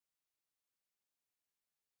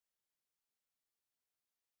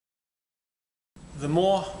the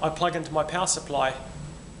more I plug into my power supply,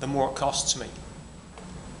 the more it costs me.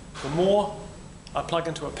 The more I plug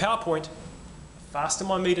into a power point, the faster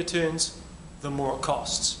my meter turns, the more it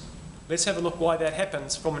costs. Let's have a look why that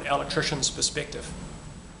happens from an electrician's perspective.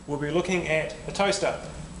 We'll be looking at a toaster,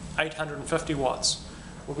 850 watts.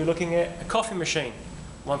 We'll be looking at a coffee machine,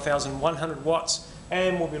 1100 watts,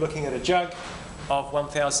 and we'll be looking at a jug of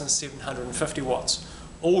 1750 watts,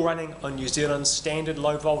 all running on New Zealand's standard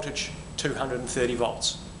low voltage 230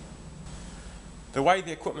 volts. The way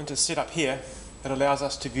the equipment is set up here, it allows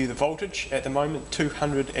us to view the voltage, at the moment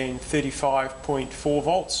 235.4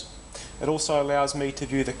 volts. It also allows me to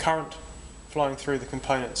view the current flowing through the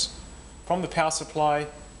components from the power supply,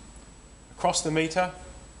 across the meter,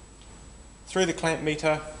 through the clamp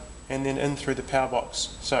meter, and then in through the power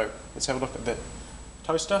box. So let's have a look at the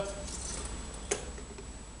toaster.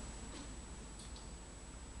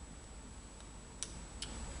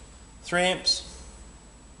 Three amps.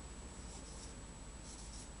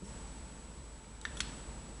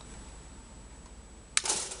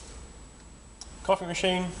 Coffee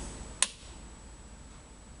machine.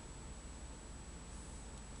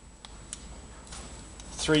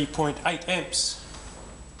 3.8 amps.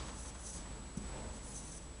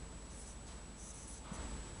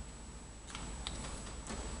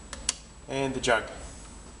 And the jug.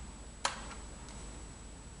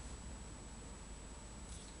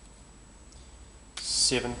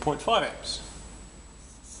 .5 amps.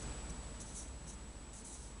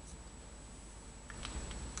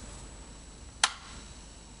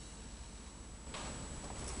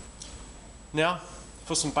 Now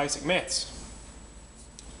for some basic maths.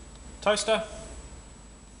 Toaster,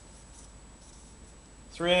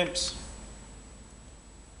 3 amps,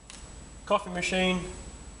 coffee machine,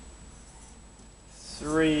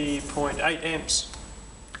 3.8 amps,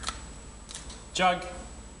 jug,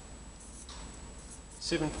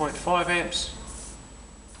 7.5 amps.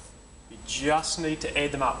 You just need to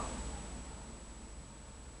add them up.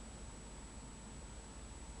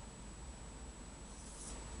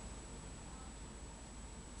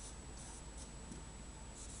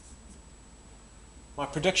 My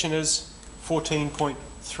prediction is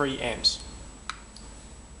 14.3 amps.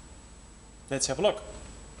 Let's have a look.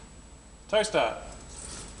 Toaster.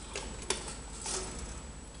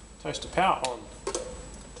 Toaster power on.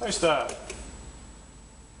 Toaster.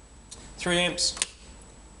 3 amps.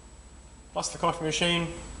 Plus the coffee machine.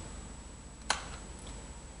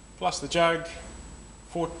 Plus the jug.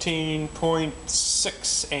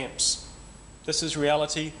 14.6 amps. This is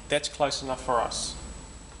reality. That's close enough for us.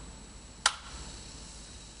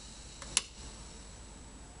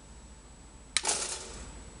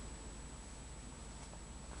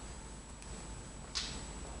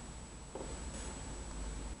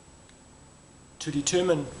 To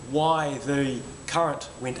determine why the current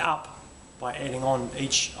went up by adding on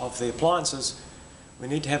each of the appliances, we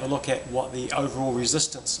need to have a look at what the overall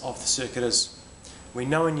resistance of the circuit is. We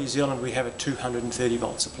know in New Zealand we have a 230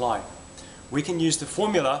 volt supply. We can use the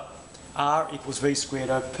formula R equals V squared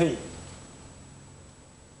over P.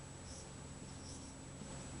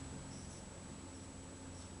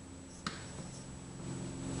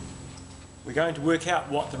 We're going to work out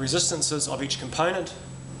what the resistance is of each component.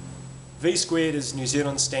 V squared is New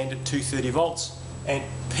Zealand standard 230 volts, and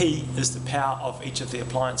P is the power of each of the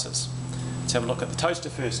appliances. Let's have a look at the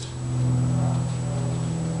toaster first.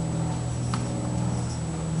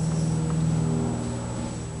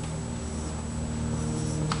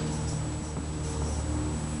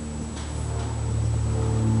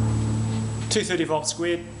 .230 volts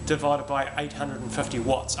squared divided by 850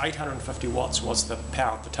 watts. 850 watts was the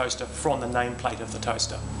power of the toaster from the nameplate of the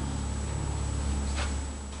toaster.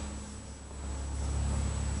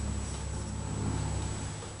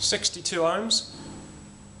 62 ohms.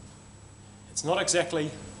 It's not exactly,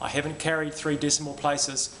 I haven't carried 3 decimal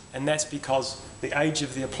places, and that's because the age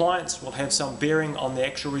of the appliance will have some bearing on the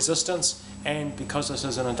actual resistance, and because this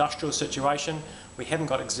is an industrial situation, we haven't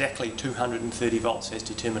got exactly 230 volts as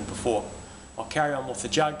determined before. I'll carry on with the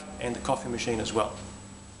jug and the coffee machine as well.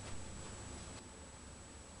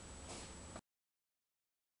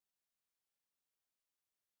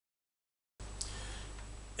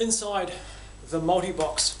 Inside the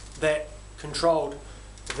multi-box that controlled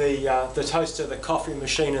the toaster, the coffee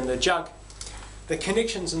machine and the jug, the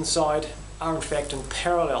connections inside are in fact in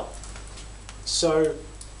parallel. So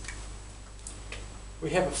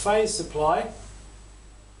we have a phase supply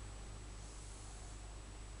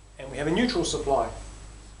and we have a neutral supply.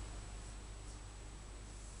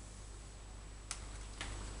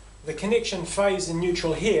 The connection phase and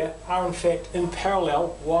neutral here are in fact in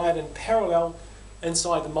parallel, wired in parallel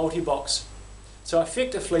inside the multi-box. So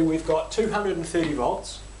effectively we've got 230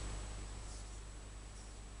 volts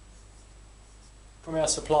from our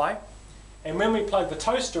supply, and when we plug the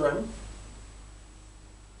toaster in,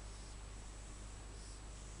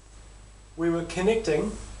 we were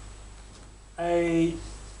connecting a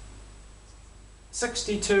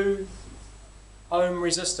 62 ohm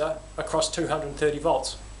resistor across 230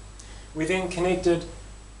 volts. We then connected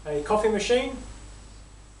a coffee machine,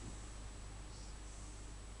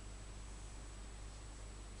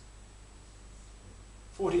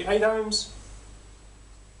 .48 ohms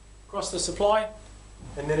across the supply,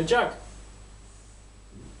 and then a jug.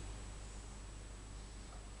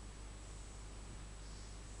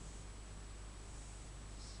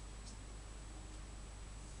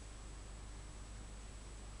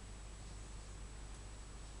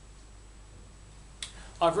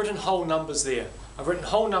 I've written whole numbers there. I've written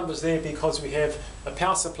whole numbers there because we have a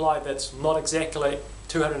power supply that's not exactly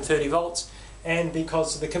 230 volts, and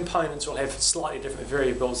because the components will have slightly different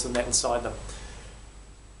variables than that inside them.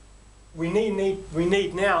 We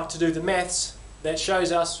need now to do the maths that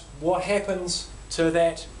shows us what happens to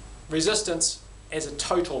that resistance as a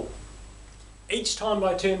total. Each time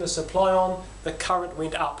I turn the supply on, the current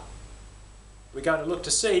went up. We're going to look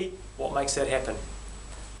to see what makes that happen.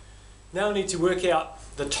 Now we need to work out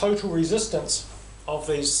the total resistance of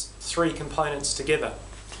these three components together.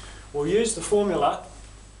 We'll use the formula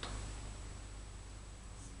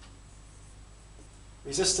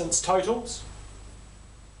resistance totals,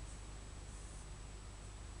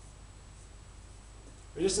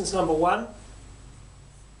 resistance number 1,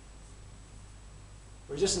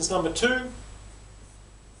 resistance number 2,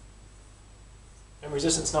 and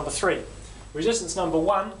resistance number 3. Resistance number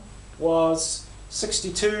 1 was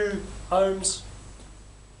 62 ohms.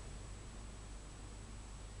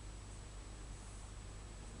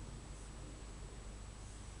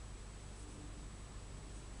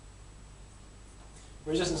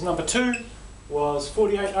 Resistance number 2 was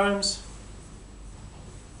 48 ohms.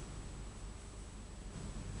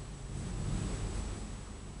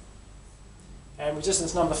 And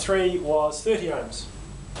resistance number 3 was 30 ohms.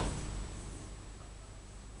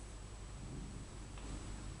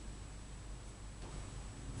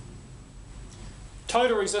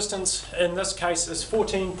 Total resistance in this case is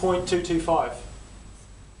 14.225.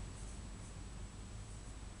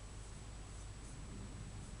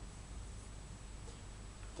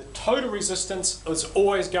 The total resistance is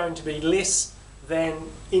always going to be less than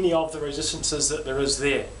any of the resistances that there is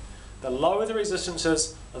there. The lower the resistance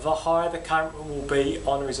is, the higher the current will be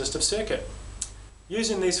on a resistive circuit.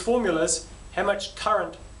 Using these formulas, how much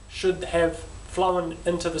current should have flown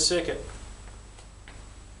into the circuit?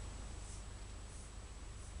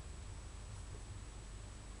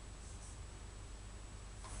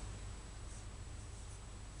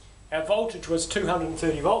 Our voltage was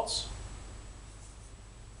 230 volts.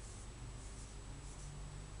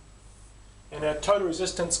 And our total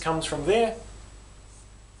resistance comes from there.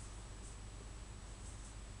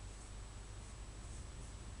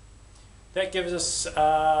 That gives us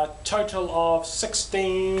a total of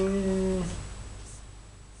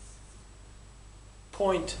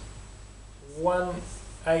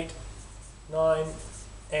 16.189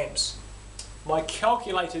 amps. My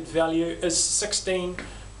calculated value is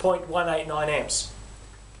 16.189 amps.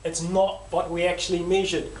 It's not what we actually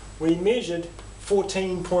measured. We measured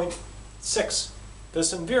 14.6. There's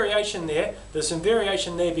some variation there. There's some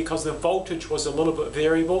variation there because the voltage was a little bit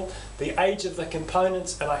variable, the age of the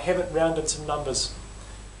components, and I haven't rounded some numbers.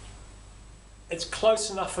 It's close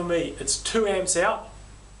enough for me. It's 2 amps out.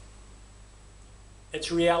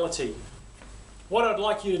 It's reality. What I'd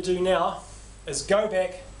like you to do now is go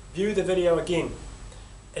back, view the video again.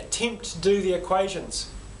 Attempt to do the equations.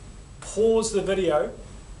 Pause the video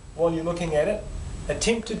while you're looking at it.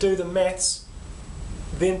 Attempt to do the maths.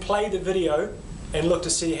 Then play the video and look to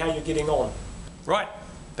see how you're getting on. Right,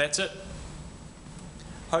 that's it.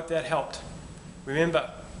 Hope that helped.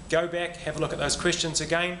 Remember, go back, have a look at those questions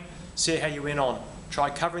again, see how you went on. Try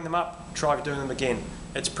covering them up, try doing them again.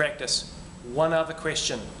 It's practice. One other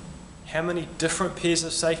question. How many different pairs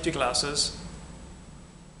of safety glasses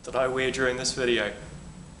did I wear during this video?